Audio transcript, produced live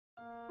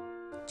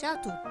Ciao a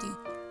tutti!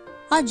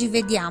 Oggi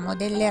vediamo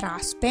delle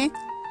raspe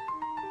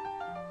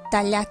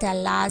tagliate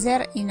al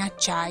laser in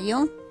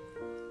acciaio.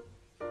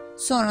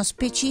 Sono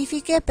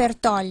specifiche per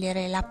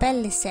togliere la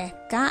pelle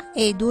secca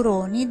e i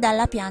duroni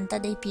dalla pianta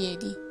dei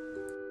piedi.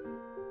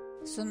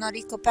 Sono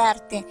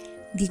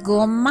ricoperte di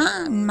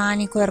gomma, un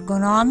manico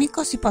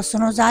ergonomico, si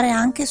possono usare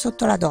anche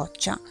sotto la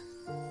doccia.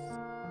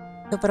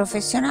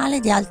 Professionale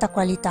di alta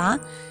qualità,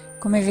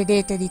 come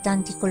vedete di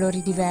tanti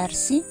colori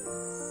diversi.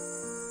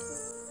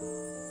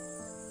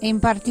 E in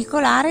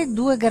particolare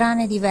due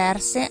grane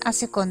diverse a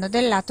seconda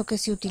del lato che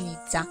si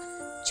utilizza.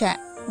 C'è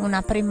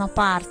una prima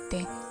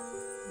parte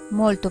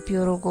molto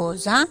più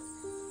rugosa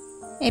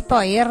e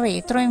poi il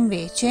retro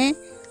invece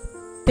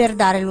per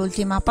dare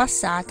l'ultima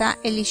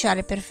passata e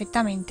lisciare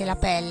perfettamente la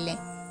pelle.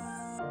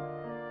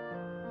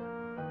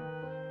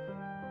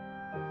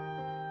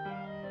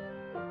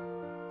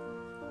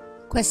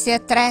 Questi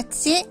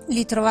attrezzi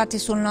li trovate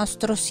sul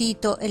nostro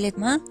sito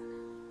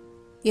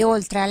e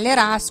oltre alle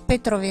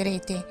raspe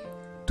troverete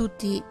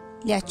tutti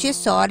gli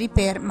accessori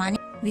per mani.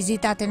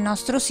 Visitate il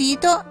nostro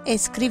sito e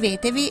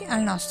iscrivetevi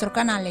al nostro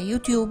canale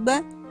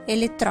YouTube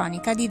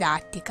Elettronica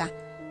Didattica.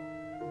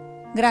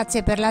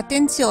 Grazie per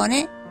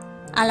l'attenzione,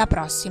 alla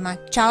prossima,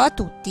 ciao a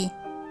tutti!